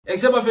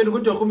Except bafethu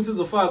ukuthi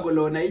Mdizo-Future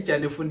lona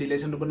ijani efundile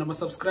nje ndibona ama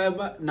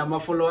subscriber nama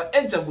follower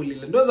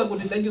ejabulile. Ndoza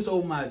ukuthi thank you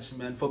so much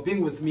man for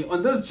being with me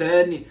on this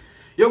journey.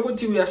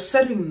 Yokuthi we are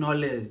sharing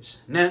knowledge,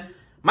 ne?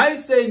 My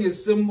saying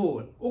is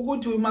simple.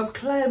 Ukuthi we must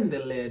climb the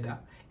ladder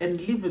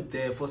and leave it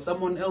there for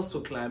someone else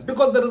to climb,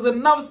 because there is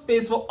enough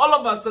space for all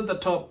of us at the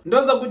top.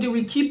 Ndoza kuti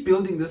we keep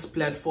building this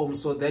platform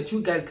so that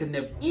you guys can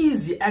have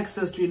easy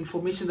access to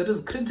information that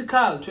is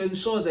critical to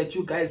ensure that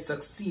you guys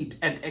succeed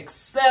and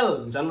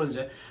excel.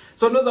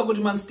 So ndoza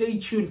kuti man, stay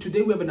tuned.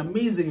 Today we have an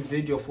amazing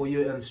video for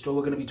you, and so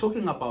we're going to be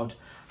talking about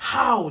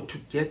how to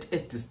get a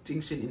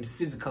distinction in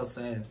physical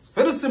science.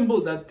 Very simple,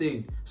 that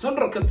thing. It's not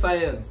rocket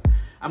science.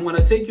 I'm going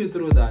to take you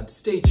through that.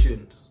 Stay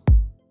tuned.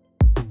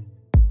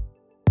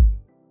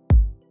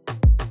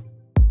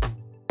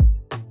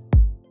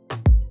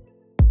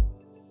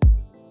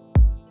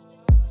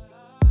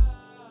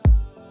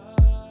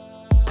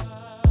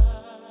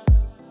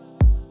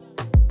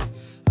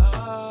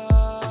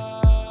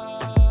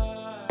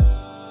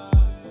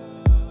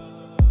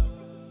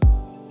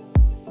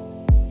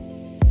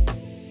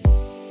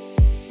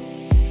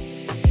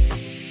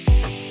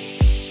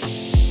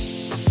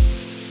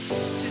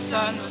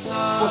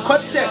 For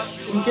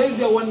context, in case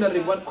you're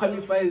wondering what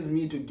qualifies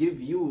me to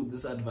give you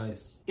this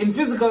advice. In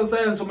physical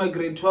science for my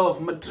grade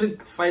 12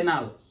 matric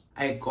finals,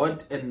 I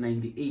got a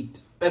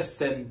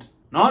 98%.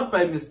 Not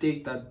by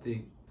mistake, that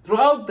thing.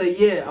 Throughout the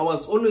year, I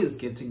was always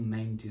getting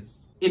 90s.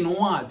 In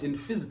what? In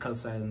physical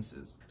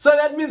sciences. So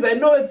that means I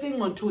know a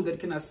thing or two that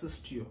can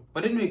assist you.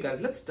 But anyway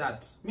guys, let's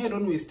start. I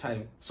don't waste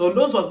time. So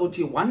those who are going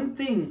to one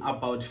thing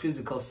about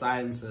physical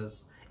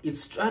sciences, it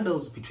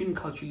straddles between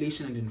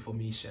calculation and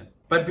information.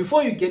 But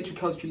before you get to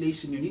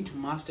calculation, you need to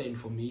master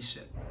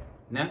information.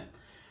 Né?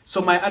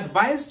 So my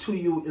advice to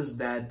you is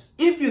that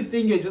if you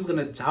think you're just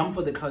going to jump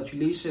for the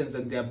calculations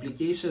and the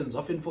applications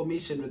of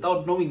information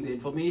without knowing the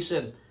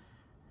information,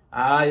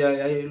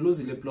 you lose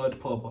the plot,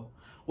 Papa.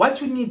 What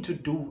you need to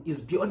do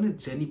is be on a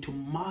journey to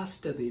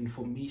master the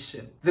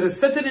information. There is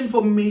certain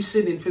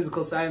information in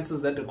physical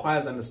sciences that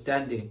requires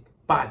understanding,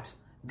 but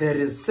there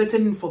is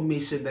certain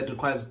information that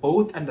requires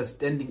both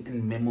understanding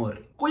and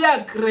memory. You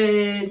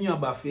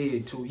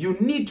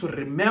need to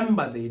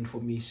remember the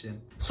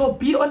information. So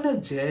be on a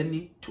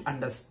journey to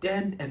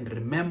understand and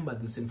remember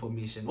this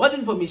information. What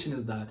information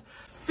is that?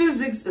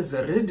 Physics is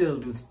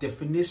riddled with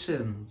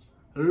definitions,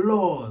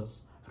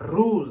 laws,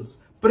 rules,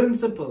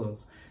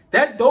 principles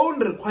that don't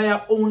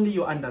require only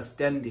your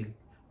understanding,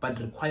 but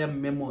require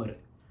memory.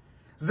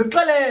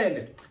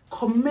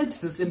 Commit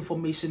this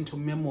information to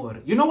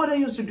memory. You know what I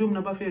used to do,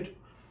 Mnabafetu?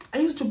 I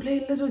used to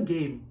play a little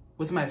game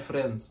with my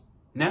friends.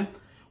 Né?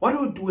 What we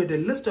would do, we had a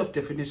list of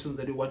definitions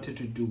that we wanted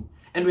to do,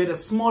 and we had a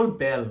small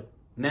bell.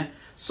 Né?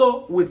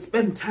 So we'd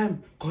spend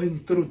time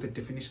going through the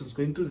definitions,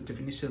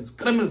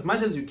 cram as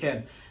much as you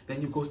can.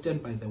 Then you go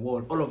stand by the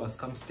wall. All of us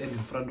come stand in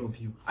front of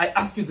you. I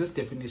ask you this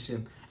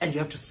definition, and you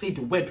have to say it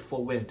word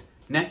for word.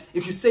 Né?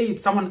 If you say it,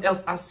 someone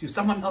else asks you,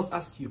 someone else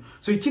asks you.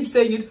 So you keep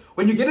saying it.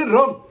 When you get it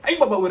wrong, hey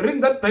Baba, we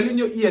ring that bell in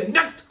your ear.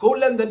 Next, go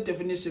learn that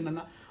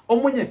definition.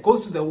 Omunye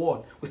goes to the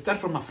wall. We start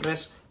from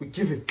afresh. We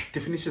give him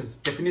definitions.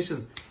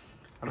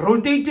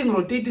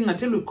 Rotating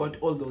until we got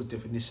all those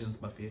definitions,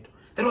 Buffett.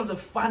 That was a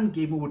fun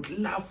game. We would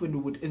laugh and we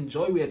would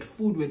enjoy. We had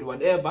food, we had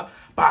whatever.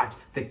 But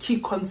the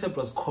key concept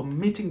was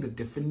committing the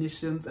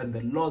definitions and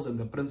the laws and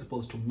the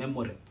principles to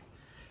memory.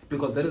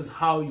 Because that is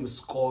how you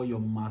score your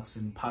marks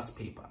in past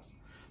papers.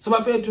 So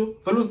Buffett,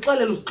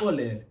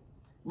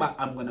 but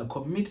I'm going to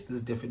commit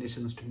these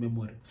definitions to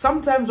memory.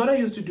 Sometimes what I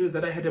used to do is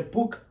that I had a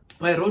book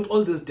where I wrote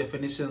all these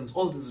definitions,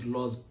 all these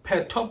laws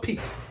per topic.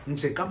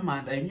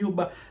 I knew,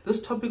 but this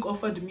topic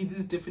offered me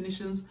these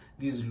definitions,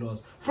 these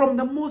laws. From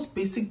the most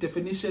basic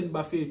definition,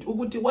 Buffett,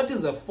 what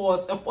is a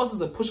force? A force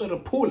is a push or a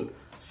pull.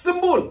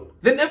 Simple.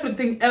 Then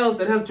everything else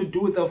that has to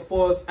do with a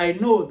force, I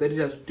know that it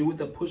has to do with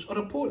a push or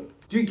a pull.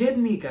 Do you get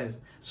me, guys?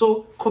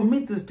 So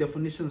commit these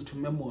definitions to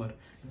memory.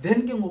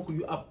 Then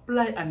you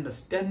apply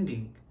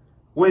understanding.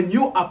 When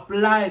you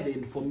apply the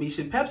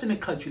information, perhaps in a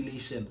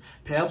calculation,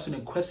 perhaps when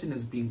a question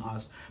is being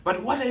asked.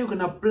 But what are you going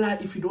to apply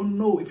if you don't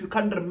know, if you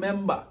can't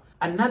remember?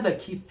 Another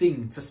key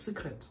thing, it's a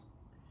secret.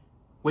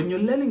 When you're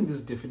learning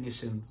these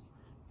definitions,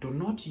 do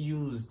not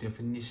use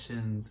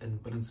definitions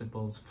and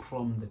principles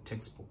from the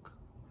textbook.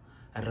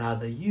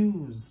 Rather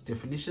use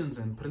definitions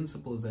and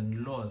principles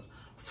and laws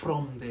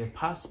from their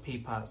past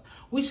papers,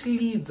 which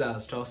leads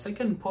us to our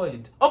second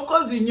point. Of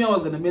course, you knew I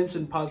was going to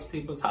mention past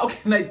papers. How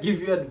can I give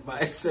you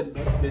advice and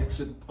not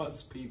mention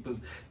past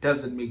papers?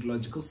 Doesn't make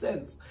logical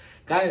sense.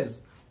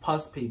 Guys,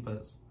 past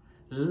papers.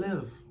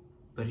 Live,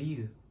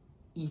 breathe,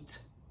 eat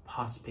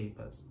past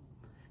papers.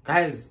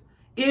 Guys,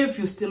 if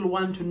you still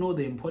want to know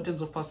the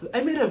importance of past papers,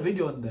 I made a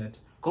video on that.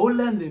 Go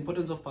learn the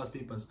importance of past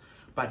papers.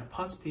 But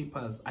past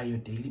papers are your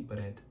daily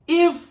bread.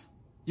 If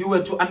you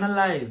were to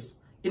analyze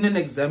in an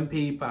exam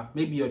paper,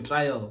 maybe your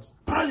trials,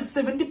 probably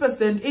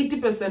 70%,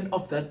 80%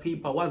 of that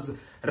paper was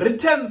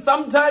written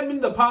sometime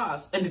in the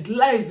past, and it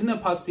lies in a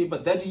past paper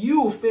that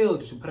you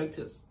failed to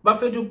practice. But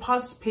for you,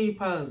 past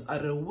papers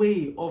are a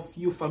way of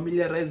you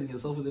familiarizing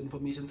yourself with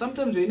information.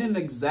 Sometimes you're in an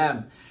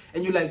exam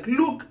and you're like,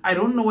 look, I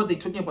don't know what they're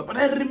talking about, but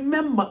I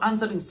remember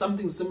answering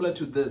something similar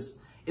to this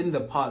in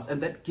the past,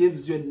 and that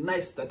gives you a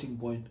nice starting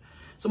point.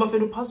 So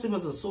Bafethu, past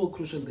papers are so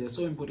crucial, they're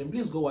so important.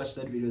 Please go watch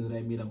that video that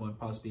I made about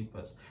past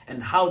papers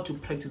and how to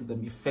practice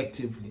them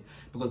effectively,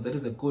 because that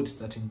is a good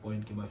starting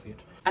point, Bafethu.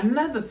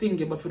 Another thing,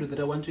 Bafethu, that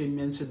I want to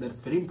mention that's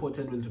very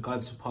important with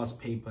regards to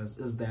past papers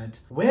is that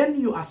when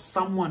you are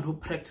someone who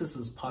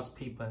practices past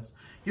papers,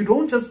 you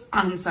don't just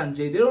answer,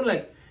 Jay. They don't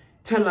like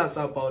tell us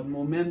about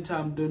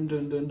momentum,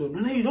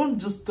 No, you don't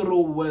just throw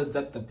words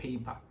at the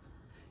paper.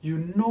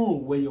 You know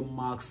where your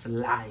marks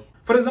lie.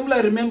 For example, I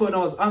remember when I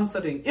was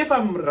answering, if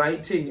I'm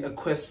writing a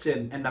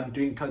question and I'm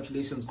doing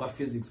calculations for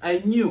physics, I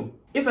knew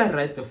if I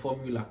write the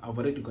formula, I've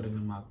already gotten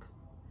a mark.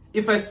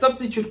 If I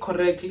substitute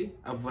correctly,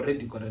 I've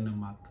already gotten a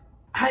mark.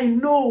 I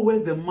know where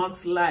the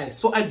marks lie,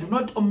 so I do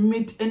not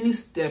omit any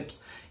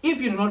steps.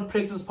 If you do not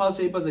practice past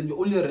papers and you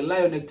only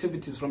rely on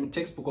activities from a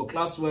textbook or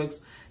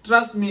classworks,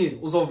 trust me,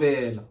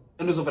 uzovela.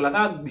 And uzovela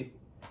kagbi.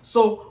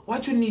 So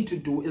what you need to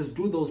do is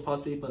do those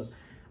past papers.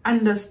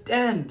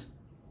 Understand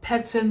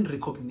pattern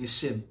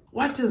recognition.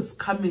 What is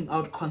coming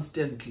out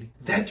constantly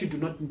that you do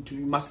not need to,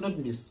 you must not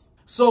miss.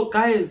 So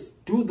guys,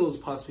 do those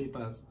past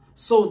papers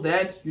so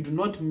that you do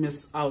not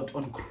miss out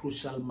on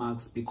crucial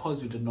marks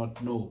because you do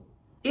not know.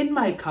 In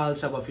my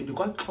culture, Bafethu,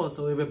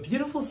 kwaXhosa, we have a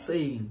beautiful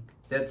saying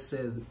that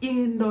says,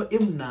 "Into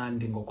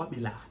imnandi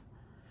ngokwabelana."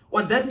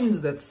 What that means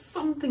is that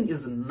something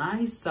is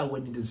nicer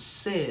when it is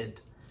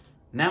shared.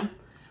 Now,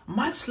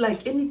 much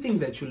like anything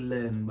that you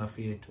learn,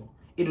 Bafethu,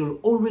 it will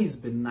always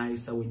be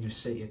nicer when you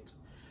share it.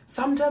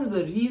 Sometimes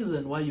the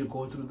reason why you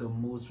go through the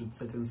most with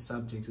certain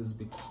subjects is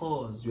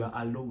because you are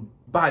alone.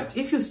 But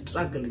if you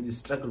struggle and you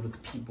struggle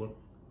with people,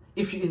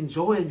 if you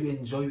enjoy and you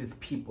enjoy with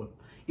people,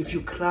 if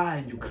you cry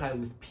and you cry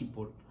with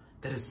people,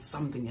 there is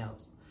something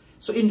else.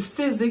 So in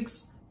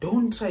physics,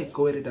 don't try to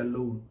go at it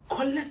alone.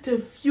 Collect a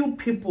few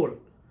people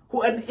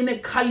who are in a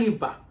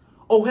caliber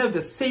or who have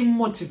the same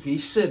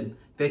motivation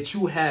that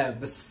you have,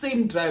 the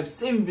same drive,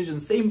 same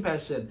vision, same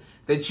passion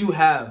that you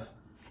have,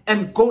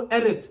 and go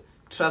at it.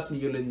 Trust me,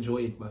 you'll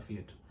enjoy it,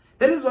 Bafethu.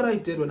 That is what I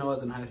did when I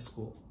was in high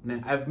school.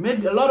 Now, I've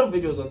made a lot of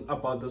videos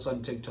about this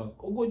on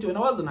TikTok. When I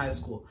was in high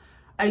school,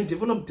 I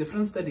developed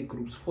different study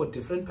groups for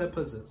different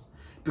purposes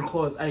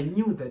because I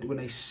knew that when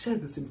I share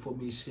this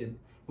information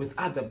with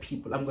other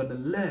people, I'm going to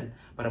learn,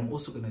 but I'm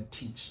also going to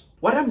teach.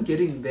 What I'm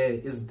getting there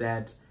is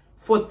that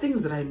for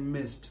things that I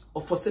missed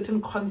or for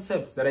certain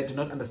concepts that I did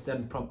not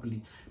understand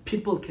properly,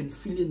 people can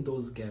fill in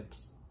those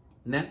gaps.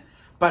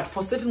 But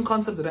for certain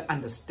concepts that I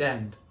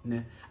understand,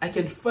 I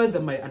can further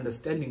my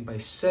understanding by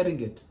sharing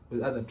it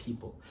with other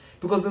people.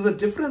 Because there's a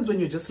difference when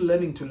you're just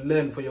learning to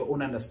learn for your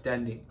own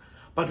understanding.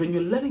 But when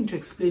you're learning to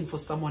explain for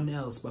someone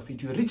else,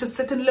 Bafethu, you reach a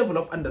certain level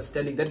of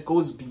understanding that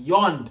goes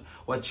beyond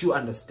what you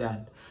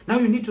understand. Now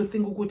you need to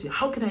think, Uguti,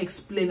 how can I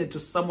explain it to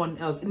someone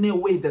else in a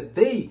way that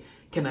they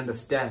can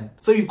understand?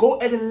 So you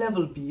go at a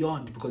level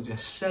beyond because you're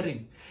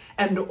sharing.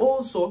 And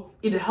also,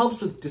 it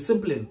helps with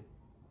discipline.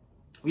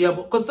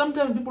 Because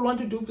sometimes people want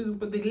to do physics,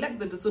 but they lack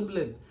the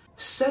discipline.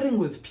 Sharing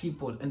with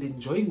people and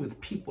enjoying with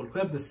people who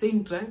have the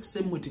same drive,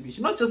 same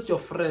motivation. Not just your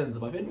friends,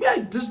 but I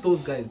ditched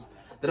those guys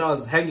that I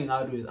was hanging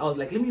out with. I was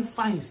like, let me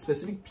find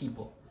specific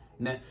people.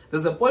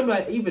 There's a point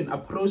where I even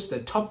approached the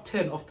top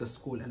 10 of the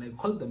school and I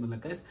called them and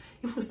like, guys,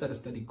 if we start a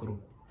study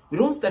group, we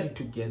don't study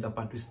together,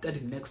 but we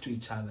study next to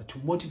each other to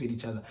motivate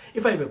each other.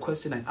 If I have a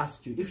question, I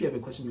ask you. If you have a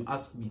question, you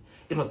ask me.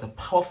 It was a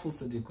powerful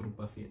study group,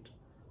 Bafethu.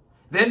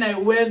 Then I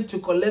went to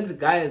collect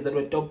guys that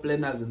were top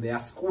learners in their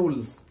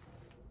schools.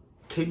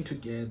 Came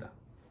together.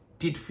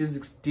 Did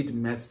physics, did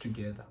maths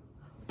together.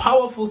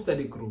 Powerful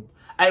study group.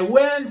 I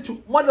went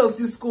to Model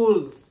C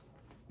schools.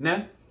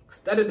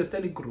 Started a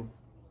study group.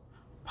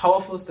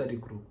 Powerful study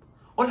group.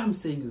 All I'm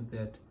saying is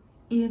that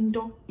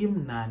into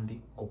imnandi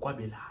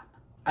ngokwabelana.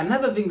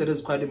 Another thing that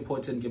is quite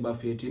important,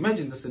 Bafethu,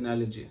 imagine this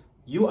analogy.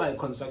 You are a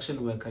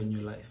construction worker in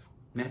your life.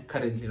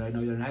 Currently, right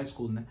now, you're in high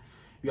school.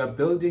 You are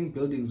building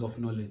buildings of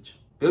knowledge.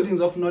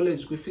 Buildings of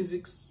knowledge with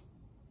physics,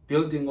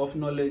 building of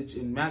knowledge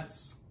in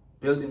maths,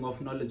 building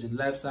of knowledge in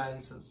life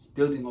sciences,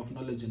 building of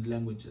knowledge in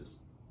languages.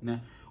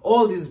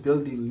 All these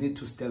buildings need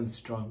to stand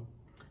strong.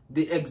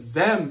 The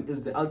exam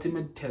is the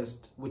ultimate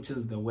test, which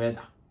is the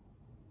weather.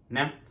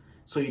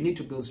 So you need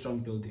to build strong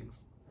buildings.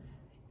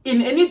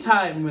 In any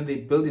time when they're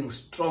building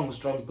strong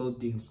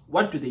buildings,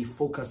 what do they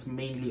focus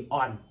mainly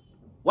on?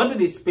 What do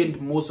they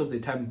spend most of the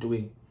time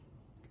doing?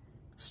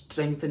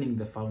 Strengthening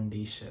the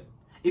foundation.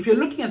 If you're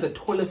looking at the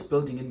tallest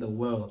building in the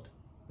world,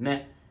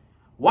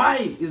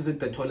 why is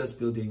it the tallest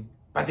building?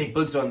 But they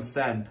built it on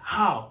sand.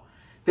 How?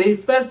 They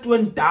first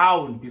went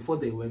down before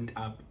they went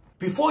up.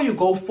 Before you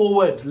go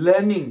forward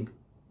learning,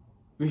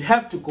 you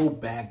have to go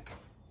back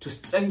to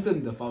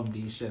strengthen the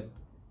foundation.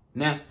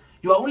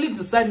 You are only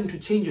deciding to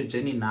change your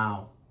journey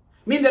now.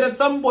 Mean that at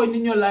some point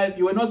in your life,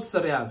 you were not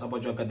serious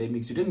about your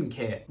academics. You didn't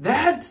care.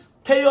 That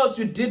chaos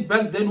you did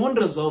back then won't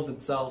resolve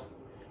itself.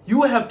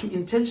 You have to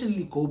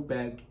intentionally go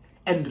back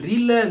and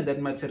relearn that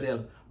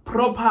material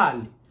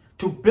properly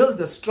to build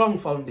a strong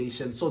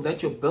foundation so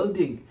that your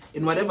building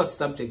in whatever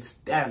subject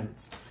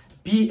stands.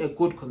 be a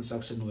good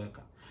construction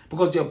worker.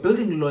 Because you're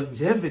building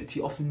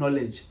longevity of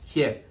knowledge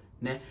here.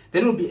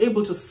 That will be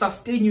able to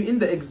sustain you in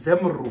the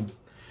exam room.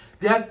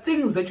 There are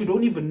things that you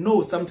don't even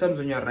know sometimes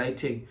when you're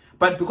writing.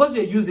 But because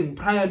you're using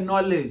prior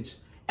knowledge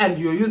and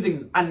you're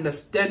using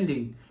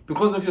understanding,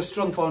 because of your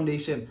strong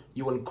foundation,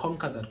 you will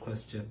conquer that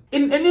question.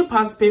 In any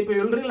past paper,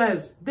 you'll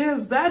realize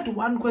there's that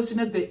one question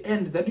at the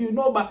end that you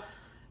know, but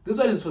this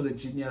one is for the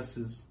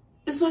geniuses.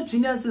 It's not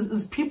geniuses,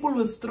 it's people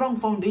with strong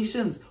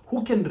foundations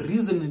who can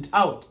reason it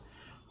out.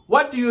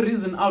 What do you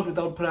reason out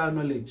without prior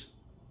knowledge?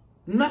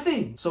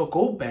 Nothing. So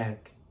go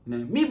back.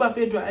 Me,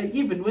 Bafetwa, I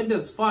even went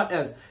as far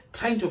as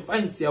trying to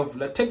find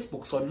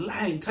textbooks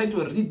online, trying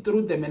to read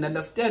through them and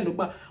understand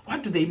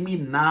what do they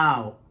mean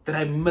now that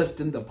I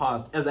missed in the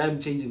past as I'm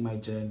changing my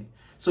journey.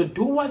 So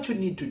do what you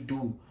need to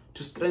do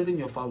to strengthen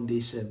your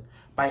foundation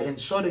by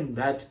ensuring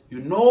that you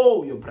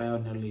know your prior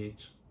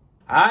knowledge.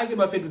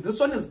 This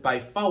one is by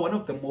far one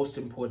of the most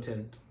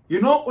important. You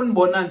know,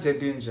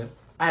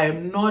 I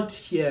am not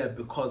here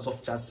because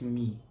of just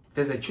me.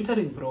 There's a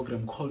tutoring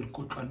program called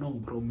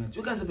Kutwanong Promet.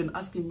 You guys have been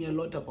asking me a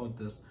lot about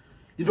this.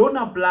 You don't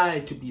apply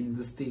to be in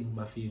this thing,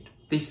 Bafit.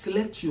 They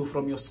select you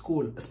from your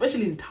school,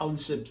 especially in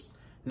townships.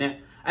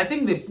 I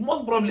think they're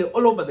most probably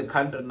all over the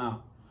country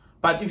now.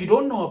 But if you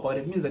don't know about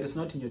it, it means that it's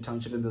not in your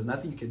township and there's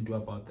nothing you can do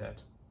about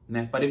that.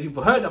 But if you've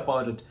heard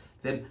about it,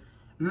 then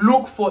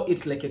look for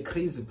it like a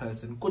crazy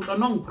person.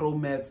 Kutwanong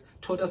Promet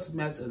taught us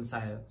maths and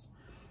science.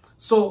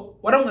 So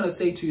what I'm going to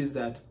say to you is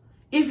that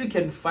if you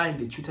can find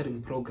a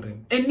tutoring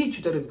program, any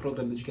tutoring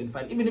program that you can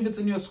find, even if it's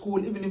in your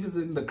school, even if it's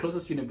in the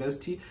closest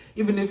university,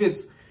 even if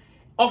it's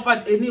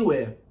offered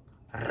anywhere,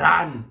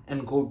 run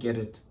and go get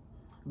it.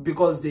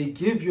 Because they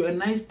give you a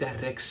nice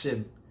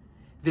direction.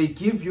 They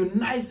give you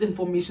nice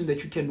information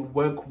that you can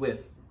work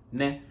with.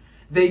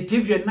 They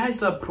give you a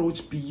nice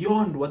approach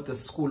beyond what the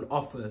school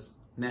offers.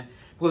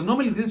 Because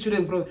normally these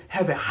tutoring programs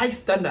have a high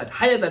standard,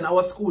 higher than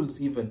our schools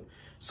even.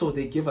 So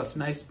they give us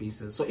nice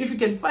spaces. So if you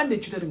can find a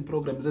tutoring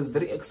program that is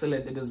very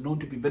excellent, it is known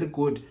to be very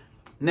good,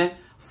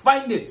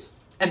 find it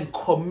and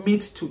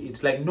commit to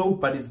it like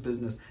nobody's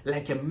business,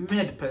 like a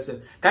mad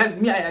person. Guys,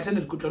 me, I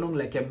attended Kutwanong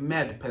like a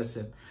mad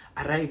person.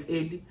 Arrive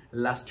early,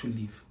 last to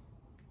leave.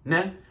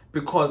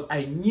 Because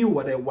I knew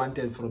what I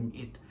wanted from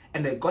it.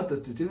 And I got the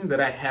distinction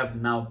that I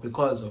have now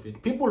because of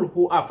it. People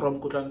who are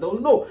from Kutwanong, they'll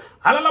know.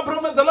 Halala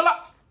promise, halala,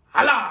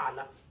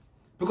 halala.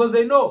 Because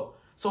they know.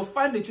 So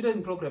find a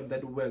tutoring program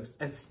that works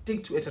and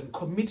stick to it and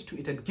commit to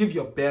it and give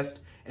your best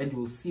and you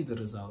will see the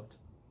result.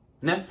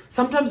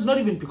 Sometimes not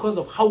even because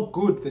of how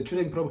good the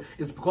tutoring program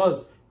is, it's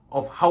because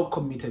of how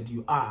committed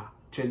you are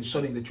to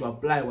ensuring that you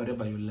apply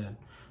whatever you learn.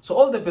 So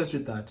all the best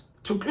with that.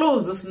 To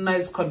close this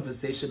nice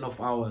conversation of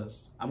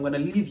ours, I'm going to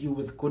leave you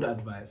with good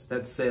advice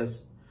that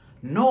says,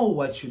 know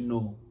what you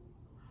know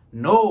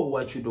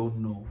what you don't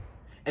know.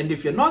 And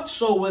if you're not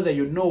sure whether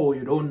you know or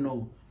you don't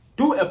know,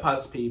 do a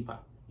past paper.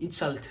 It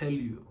shall tell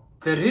you.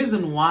 The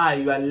reason why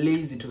you are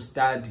lazy to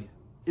study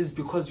is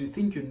because you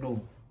think you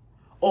know.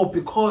 Or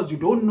because you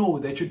don't know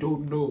that you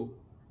don't know.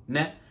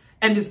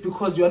 And it's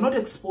because you are not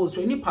exposed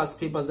to any past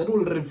papers that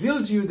will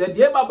reveal to you that,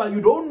 yeah, Baba,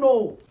 you don't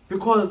know.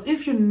 Because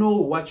if you know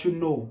what you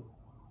know,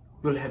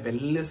 you'll have a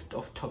list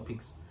of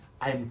topics.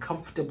 I am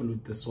comfortable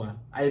with this one.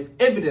 I have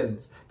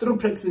evidence through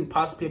practicing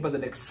past papers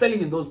and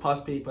excelling in those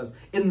past papers.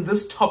 In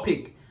this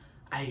topic,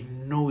 I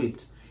know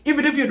it.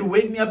 Even if you'd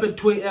wake me up at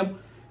 2 a.m.,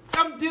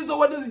 Mdizo,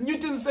 what is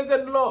Newton's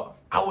second law?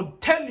 I would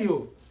tell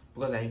you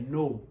because I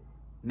know.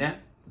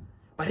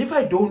 But if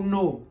I don't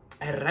know,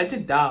 I write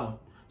it down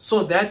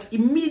so that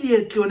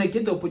immediately when I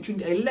get the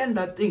opportunity, I learn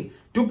that thing,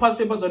 do past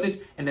papers on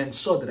it, and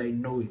ensure that I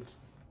know it.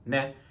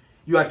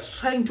 You are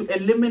trying to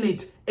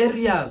eliminate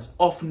areas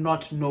of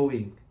not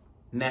knowing.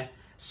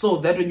 So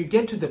that when you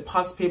get to the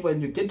past paper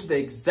and you get to the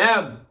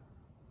exam,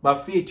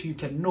 Bafet, you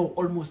can know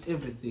almost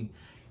everything.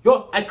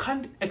 I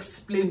can't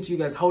explain to you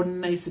guys how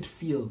nice it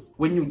feels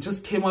when you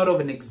just came out of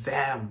an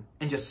exam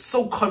and you're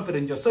so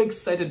confident, you're so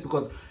excited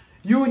because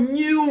you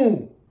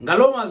knew.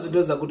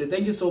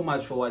 Thank you so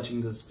much for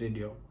watching this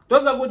video.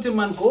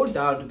 Man, go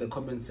down to the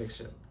comment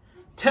section.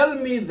 Tell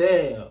me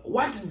there,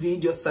 what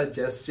video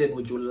suggestion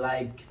would you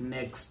like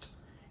next?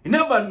 You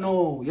never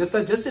know, your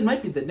suggestion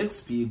might be the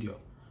next video.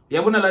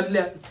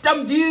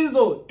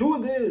 Mdizo,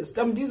 do this,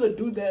 Mdizo,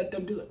 do that,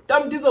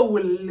 Mdizo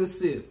will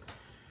listen.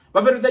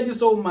 But thank you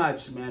so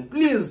much, man.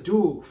 Please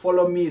do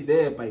follow me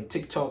there by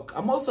TikTok.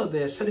 I'm also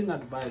there sharing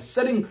advice,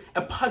 sharing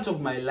a part of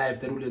my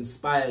life that will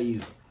inspire you.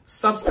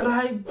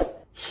 Subscribe,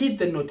 hit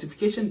the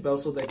notification bell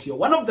so that you're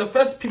one of the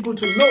first people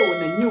to know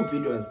when a new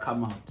video has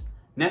come out.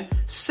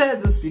 Share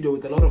this video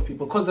with a lot of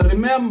people because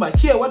remember,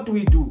 here what do?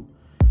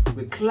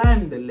 We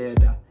climb the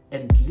ladder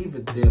and leave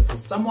it there for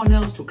someone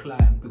else to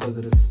climb because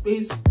there is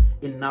space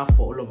enough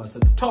for all of us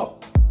at the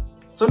top.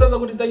 So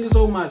thank you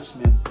so much,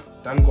 man.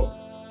 Tango.